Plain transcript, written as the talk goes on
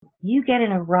you get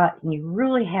in a rut and you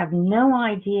really have no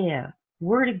idea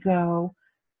where to go,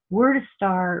 where to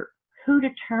start, who to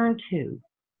turn to.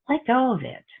 Let go of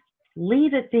it.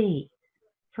 Leave it be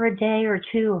for a day or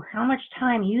two, or how much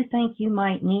time you think you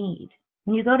might need.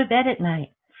 When you go to bed at night,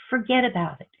 forget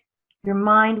about it. Your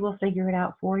mind will figure it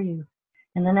out for you.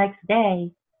 And the next day,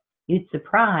 you'd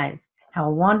surprise how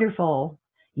wonderful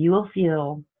you will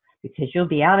feel, because you'll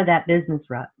be out of that business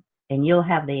rut and you'll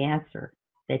have the answer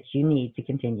that you need to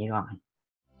continue on.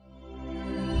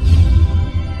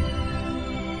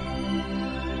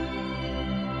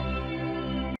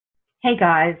 Hey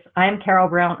guys, I'm Carol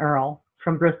Brown Earl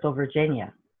from Bristol,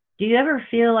 Virginia. Do you ever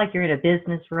feel like you're in a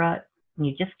business rut and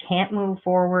you just can't move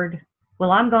forward?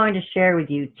 Well, I'm going to share with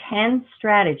you 10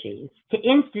 strategies to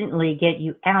instantly get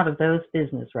you out of those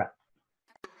business ruts.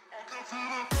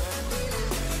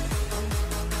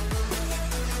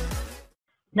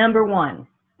 Number 1,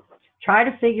 try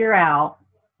to figure out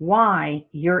why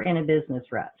you're in a business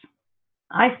rut.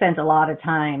 I spent a lot of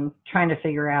time trying to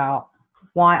figure out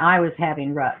why I was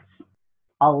having ruts,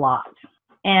 a lot.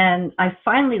 And I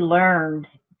finally learned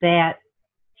that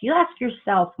if you ask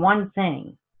yourself one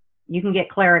thing, you can get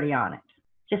clarity on it.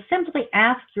 Just simply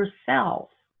ask yourself,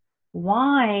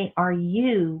 why are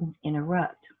you in a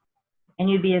rut? And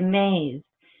you'd be amazed.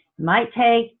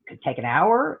 It could take an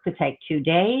hour, it could take 2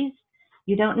 days.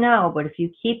 You don't know, but if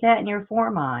you keep that in your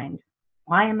foremind,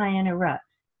 why am I in a rut?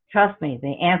 Trust me,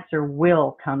 the answer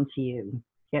will come to you.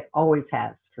 It always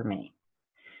has for me.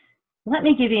 Let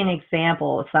me give you an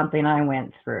example of something I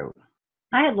went through.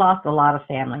 I had lost a lot of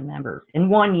family members in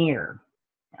 1 year.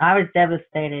 I was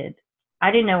devastated.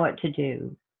 I didn't know what to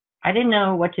do. I didn't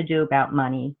know what to do about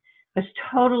money. I was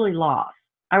totally lost.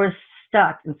 I was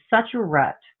stuck in such a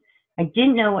rut. I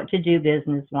didn't know what to do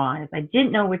business-wise. I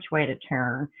didn't know which way to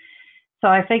turn. So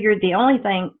I figured the only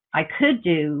thing I could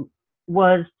do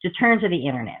was to turn to the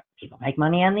internet. People make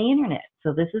money on the internet.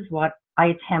 So this is what I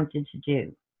attempted to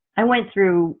do. I went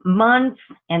through months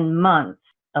and months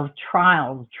of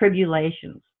trials,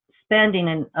 tribulations, spending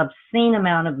an obscene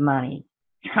amount of money,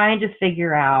 trying to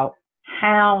figure out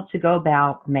how to go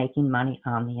about making money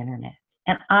on the internet.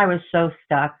 And I was so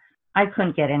stuck. I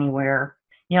couldn't get anywhere.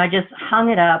 I just hung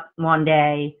it up one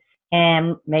day,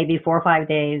 and maybe 4 or 5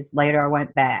 days later, I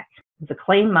went back. It was a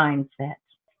clean mindset.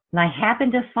 And I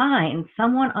happened to find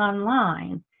someone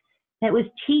online that was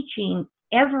teaching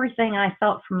everything I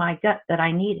felt from my gut that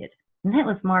I needed. And that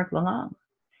was Mark Lalone.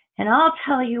 And I'll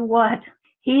tell you what,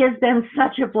 he has been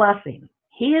such a blessing.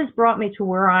 He has brought me to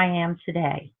where I am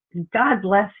today. God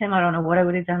bless him. I don't know what I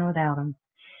would have done without him.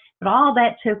 But all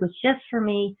that took was just for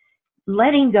me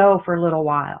letting go for a little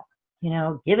while.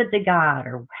 Give it to God,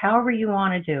 or however you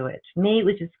want to do it. To me, it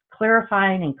was just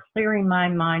clarifying and clearing my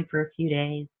mind for a few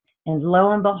days. And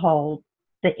lo and behold,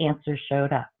 the answer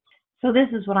showed up. So this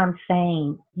is what I'm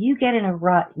saying. You get in a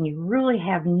rut and you really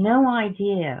have no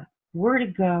idea where to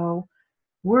go,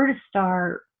 where to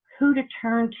start, who to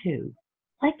turn to.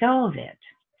 Let go of it.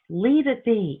 Leave it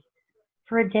be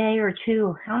for a day or two,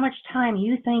 or how much time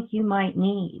you think you might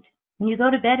need. When you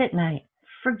go to bed at night,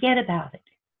 forget about it.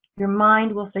 Your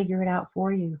mind will figure it out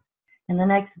for you. And the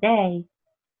next day,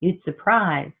 you'd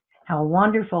surprise how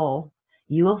wonderful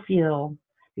you will feel,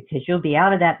 because you'll be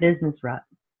out of that business rut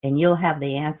and you'll have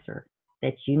the answer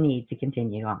that you need to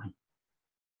continue on.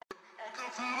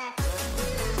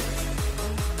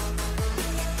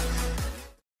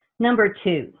 Number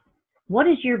 2, what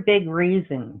is your big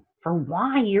reason for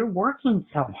why you're working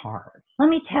so hard? Let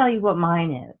me tell you what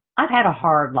mine is. I've had a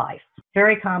hard life,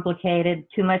 very complicated,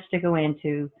 too much to go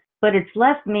into, but it's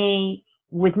left me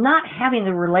with not having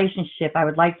the relationship I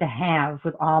would like to have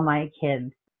with all my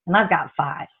kids. And I've got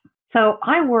 5. So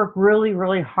I work really,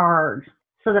 really hard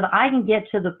so that I can get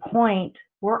to the point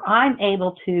where I'm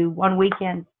able to, one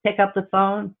weekend, pick up the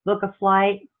phone, book a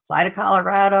flight, fly to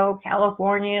Colorado,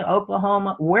 California,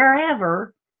 Oklahoma,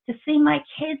 wherever, to see my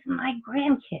kids and my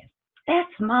grandkids.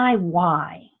 That's my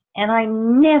why. And I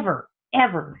never,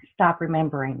 ever stop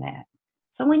remembering that.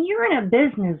 So when you're in a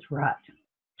business rut,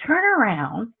 turn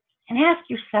around and ask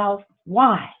yourself,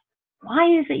 why?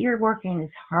 Why is it you're working as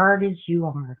hard as you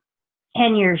are?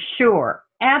 And you're sure,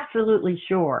 absolutely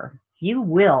sure, you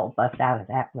will bust out of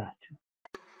that rut.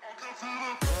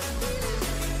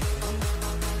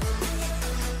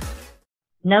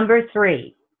 Number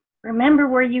 3, remember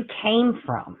where you came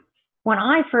from. When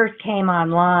I first came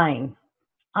online,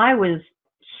 I was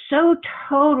so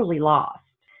totally lost.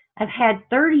 I've had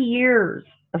 30 years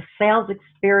of sales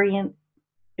experience,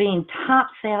 being top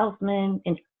salesman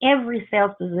in every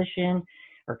sales position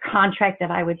or contract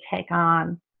that I would take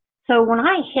on. So when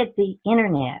I hit the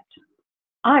internet,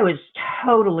 I was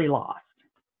totally lost.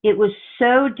 It was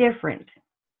so different.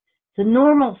 The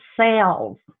normal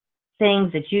sales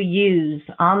things that you use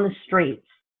on the streets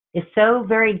is so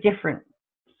very different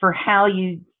for how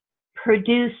you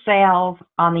produce sales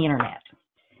on the internet.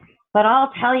 But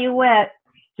I'll tell you what,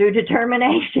 through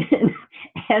determination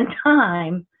and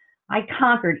time, I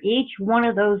conquered each one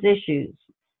of those issues.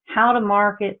 How to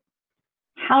market,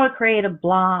 how to create a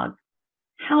blog,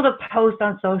 how to post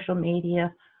on social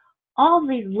media, all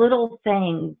these little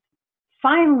things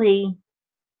finally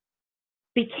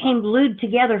became glued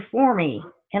together for me.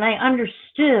 And I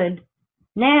understood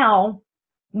now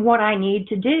what I need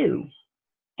to do.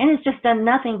 And it's just done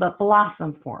nothing but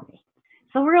blossom for me.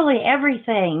 So really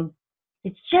everything,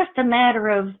 it's just a matter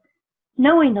of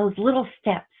knowing those little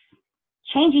steps,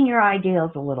 changing your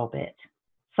ideals a little bit.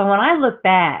 So when I look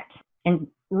back and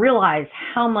realize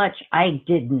how much I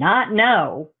did not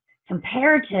know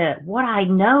compared to what I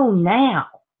know now,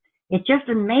 it just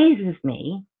amazes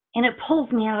me and it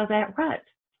pulls me out of that rut.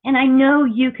 And I know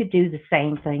you could do the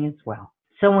same thing as well.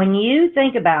 So when you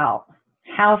think about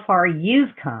how far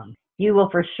you've come, you will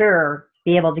for sure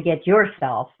be able to get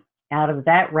yourself out of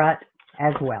that rut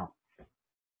as well.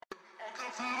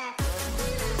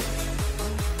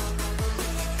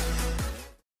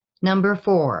 Number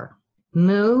 4,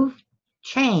 move,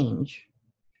 change,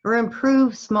 or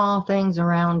improve small things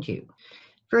around you.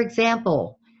 For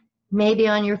example, maybe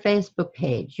on your Facebook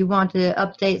page, you want to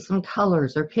update some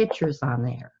colors or pictures on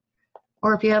there.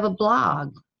 Or if you have a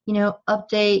blog,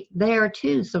 update there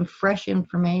too, some fresh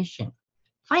information.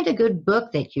 Find a good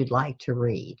book that you'd like to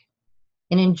read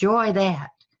and enjoy that.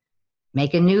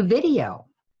 Make a new video.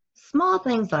 Small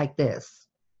things like this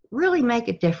really make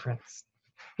a difference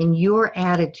in your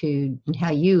attitude and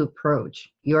how you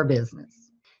approach your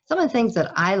business. Some of the things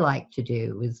that I like to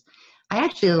do is I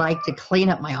actually like to clean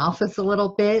up my office a little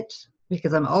bit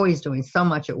because I'm always doing so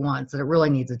much at once that it really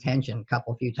needs attention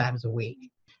a few times a week.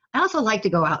 I also like to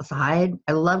go outside.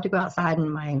 I love to go outside in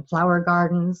my flower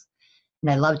gardens, and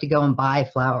I love to go and buy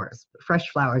flowers, fresh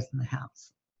flowers in the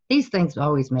house. These things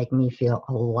always make me feel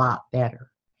a lot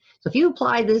better. So if you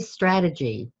apply this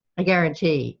strategy, I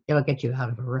guarantee it'll get you out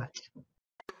of a rut.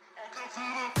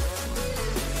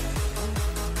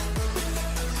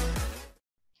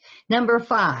 Number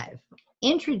 5,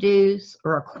 introduce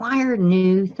or acquire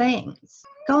new things.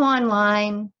 Go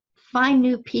online, find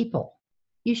new people.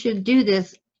 You should do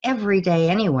this every day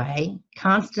anyway,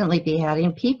 constantly be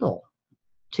adding people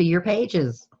to your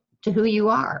pages, to who you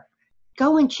are.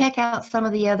 Go and check out some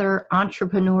of the other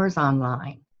entrepreneurs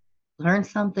online. Learn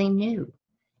something new.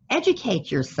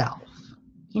 Educate yourself.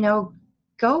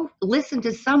 Go listen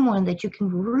to someone that you can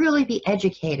really be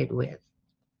educated with.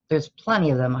 There's plenty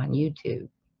of them on YouTube.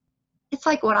 It's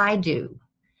like what I do.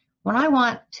 When I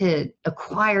want to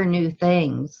acquire new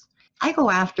things, I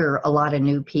go after a lot of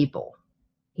new people.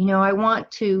 I want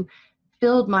to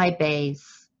build my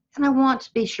base, and I want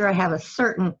to be sure I have a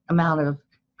certain amount of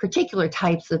particular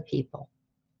types of people.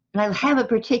 And I have a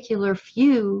particular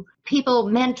few people,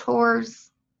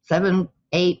 mentors, 7,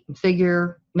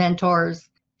 8-figure mentors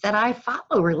that I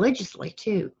follow religiously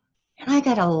too. And I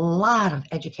get a lot of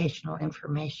educational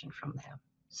information from them.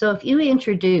 So if you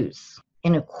introduce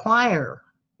and acquire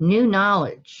new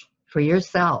knowledge for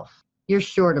yourself, you're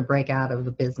sure to break out of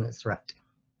the business rut.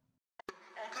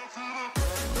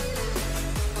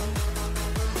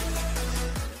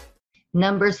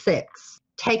 Number 6,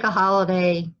 take a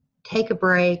holiday, take a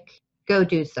break, go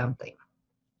do something.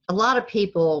 A lot of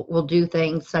people will do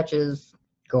things such as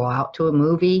go out to a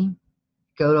movie,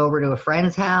 go over to a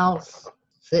friend's house,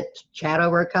 sit, chat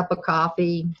over a cup of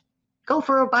coffee, go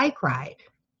for a bike ride,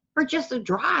 or just a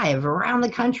drive around the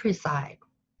countryside.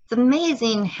 It's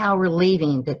amazing how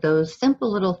relieving that those simple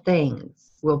little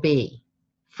things will be.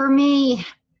 For me,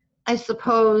 I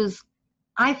suppose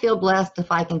I feel blessed if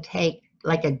I can take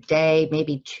like a day,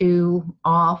 maybe 2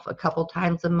 off a couple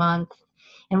times a month.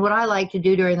 And what I like to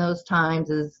do during those times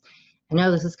is, I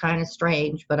know this is kind of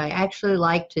strange, but I actually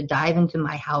like to dive into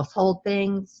my household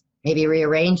things, maybe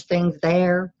rearrange things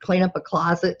there, clean up a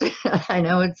closet. I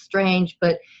know it's strange,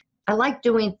 but I like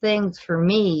doing things for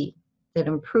me that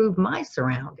improve my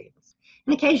surroundings.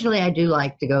 And occasionally I do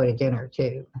like to go to dinner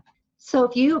too. So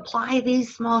if you apply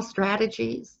these small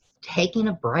strategies, taking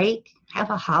a break, have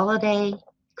a holiday,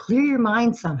 clear your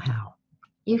mind somehow,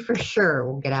 you for sure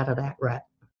will get out of that rut.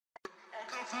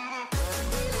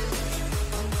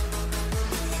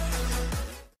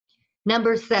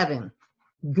 Number 7,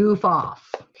 goof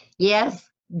off. Yes,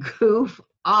 goof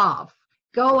off.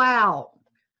 Go out.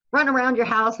 Run around your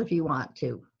house if you want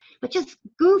to, but just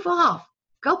goof off.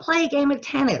 Go play a game of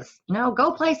tennis.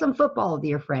 Go play some football with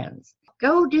your friends.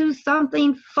 Go do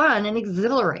something fun and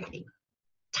exhilarating.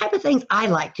 Type of things I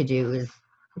like to do is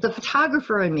the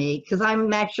photographer in me, because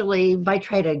I'm actually by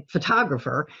trade a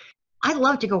photographer. I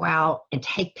love to go out and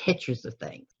take pictures of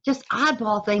things, just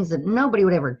oddball things that nobody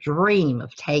would ever dream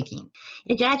of taking.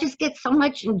 I just get so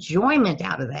much enjoyment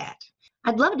out of that.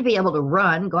 I'd love to be able to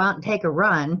run, go out and take a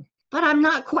run, but I'm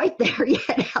not quite there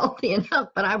yet, healthy enough,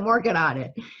 but I'm working on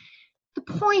it. The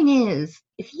point is,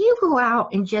 if you go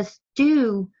out and just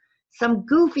do some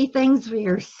goofy things for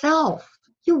yourself,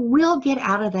 you will get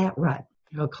out of that rut.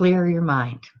 It'll clear your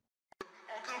mind.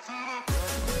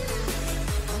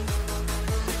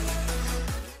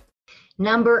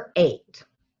 Number 8,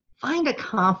 find a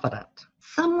confidant,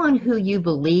 someone who you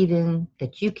believe in,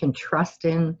 that you can trust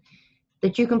in,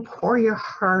 that you can pour your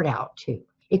heart out to.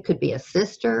 It could be a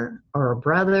sister or a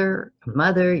brother, a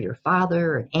mother, your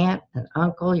father, an aunt, an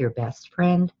uncle, your best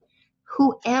friend,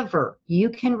 whoever you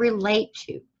can relate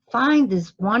to. Find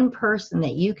this one person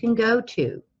that you can go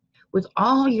to with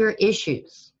all your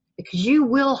issues, because you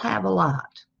will have a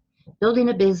lot. Building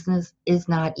a business is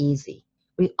not easy.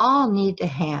 We all need to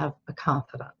have a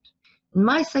confidant. In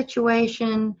my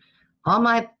situation, all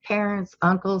my parents,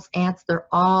 uncles, aunts, they're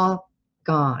all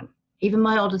gone. Even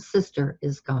my oldest sister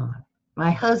is gone.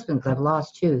 My husband's, I've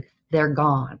lost 2. They're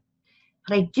gone.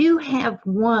 But I do have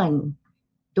one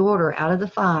daughter out of the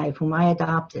 5 whom I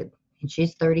adopted, and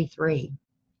she's 33.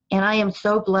 And I am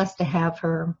so blessed to have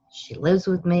her. She lives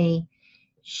with me.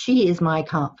 She is my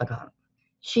confidant.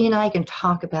 She and I can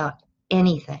talk about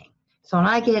anything. So when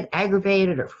I get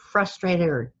aggravated or frustrated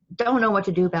or don't know what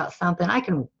to do about something, I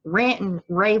can rant and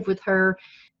rave with her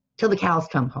till the cows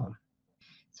come home.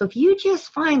 So if you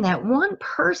just find that one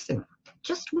person,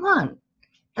 just one,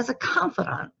 as a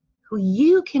confidant who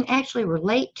you can actually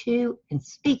relate to and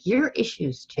speak your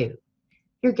issues to,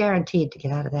 you're guaranteed to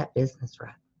get out of that business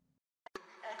rut.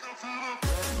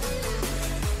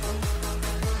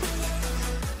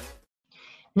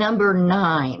 Number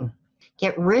 9,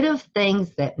 get rid of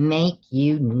things that make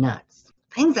you nuts,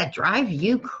 things that drive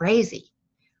you crazy,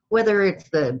 whether it's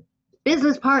the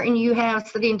business partner you have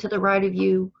sitting to the right of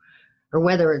you, or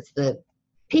whether it's the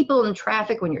people in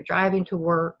traffic when you're driving to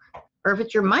work, or if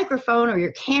it's your microphone or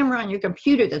your camera on your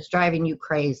computer that's driving you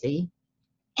crazy.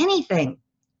 Anything,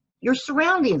 your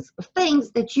surroundings of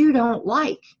things that you don't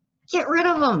like, get rid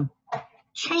of them,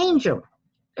 change them,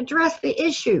 address the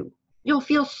issue. You'll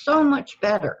feel so much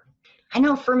better. I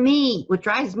know for me, what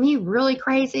drives me really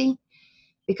crazy,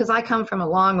 because I come from a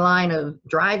long line of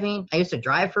driving. I used to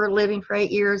drive for a living for 8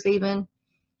 years even.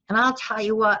 And I'll tell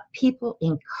you what, people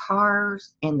in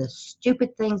cars and the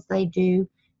stupid things they do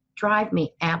drive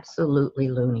me absolutely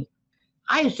loony.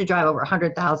 I used to drive over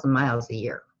 100,000 miles a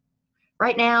year.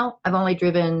 Right now, I've only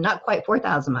driven not quite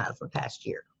 4,000 miles in the past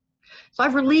year. So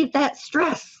I've relieved that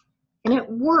stress, and it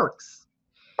works.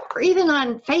 Or even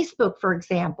on Facebook, for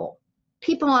example,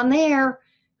 people on there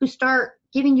who start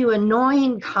giving you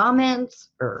annoying comments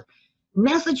or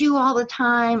message you all the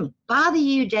time, bother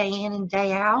you day in and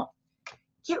day out,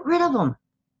 get rid of them.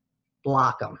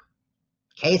 Block them.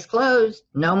 Case closed.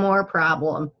 No more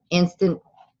problem. Instant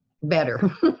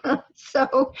better.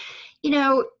 So,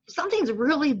 something's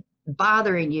really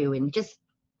bothering you and just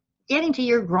getting to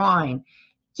your grind.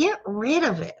 Get rid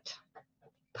of it.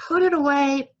 Put it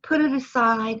away. Put it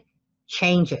aside.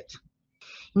 Change it.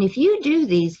 And if you do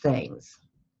these things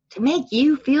to make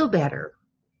you feel better,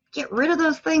 get rid of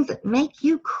those things that make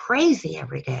you crazy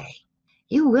every day,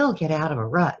 you will get out of a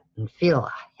rut and feel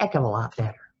a heck of a lot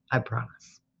better. I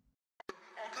promise.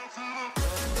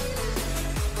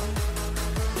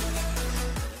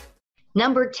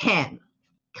 Number 10,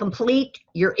 complete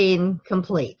your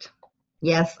incomplete.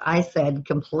 Yes, I said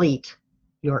complete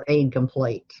your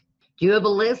incomplete. Do you have a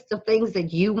list of things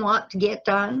that you want to get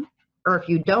done? Or if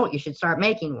you don't, you should start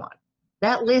making one.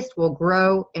 That list will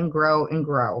grow and grow and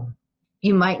grow.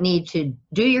 You might need to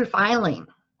do your filing,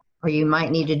 or you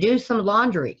might need to do some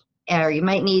laundry, or you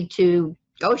might need to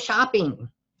go shopping.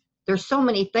 There's so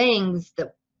many things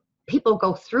that people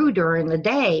go through during the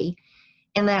day,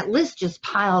 and that list just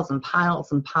piles and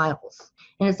piles and piles.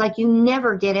 And it's like you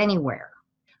never get anywhere.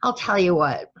 I'll tell you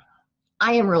what,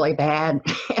 I am really bad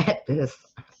at this,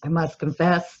 I must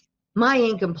confess. My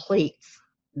incompletes,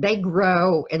 they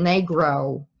grow and they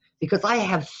grow because I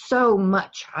have so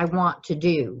much I want to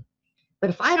do. But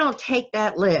if I don't take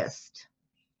that list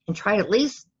and try to at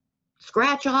least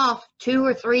scratch off 2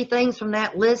 or 3 things from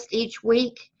that list each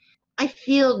week, I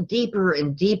feel deeper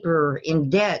and deeper in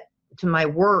debt to my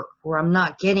work where I'm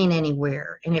not getting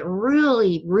anywhere. And it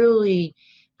really, really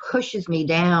pushes me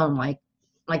down like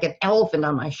an elephant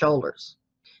on my shoulders.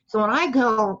 So when I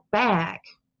go back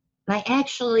I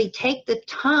actually take the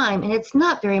time, and it's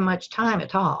not very much time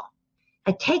at all.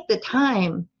 I take the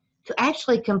time to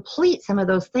actually complete some of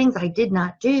those things I did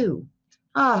not do.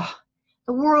 Oh,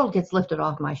 the world gets lifted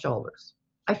off my shoulders.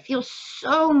 I feel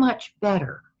so much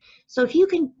better. So if you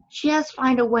can just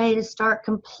find a way to start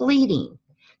completing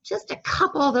just a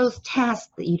couple of those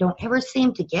tasks that you don't ever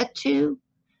seem to get to,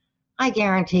 I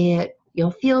guarantee it, you'll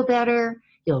feel better,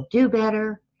 you'll do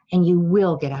better, and you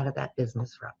will get out of that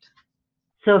business rut.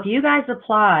 So if you guys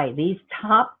apply these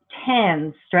top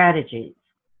 10 strategies,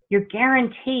 you're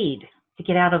guaranteed to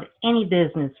get out of any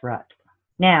business rut.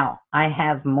 Now, I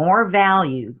have more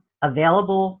value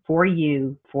available for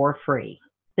you for free,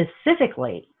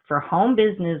 specifically for home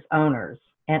business owners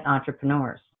and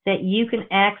entrepreneurs that you can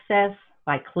access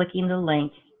by clicking the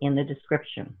link in the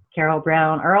description. Carol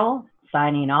Brown Earl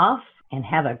signing off, and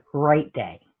have a great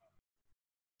day.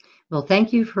 Well,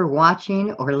 thank you for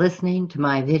watching or listening to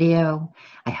my video.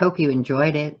 I hope you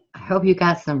enjoyed it. I hope you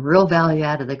got some real value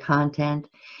out of the content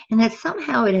and that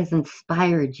somehow it has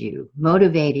inspired you,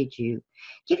 motivated you,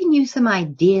 giving you some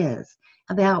ideas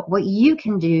about what you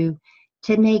can do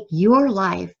to make your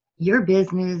life, your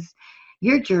business,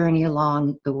 your journey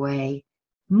along the way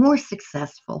more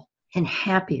successful and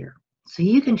happier, so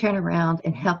you can turn around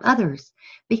and help others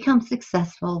become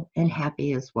successful and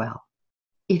happy as well.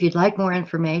 If you'd like more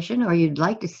information or you'd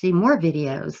like to see more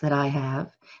videos that I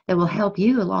have that will help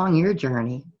you along your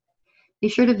journey, be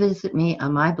sure to visit me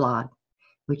on my blog,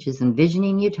 which is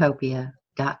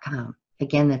envisioningutopia.com.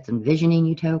 Again, that's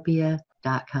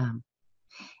envisioningutopia.com.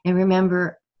 And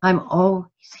remember, I'm always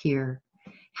here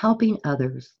helping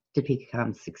others to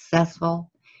become successful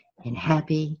and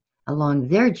happy along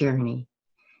their journey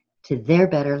to their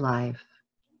better life,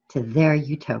 to their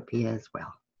utopia as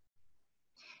well.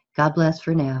 God bless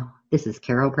for now. This is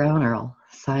Carol Brown Earl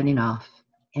signing off,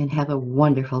 and have a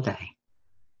wonderful day.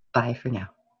 Bye for now.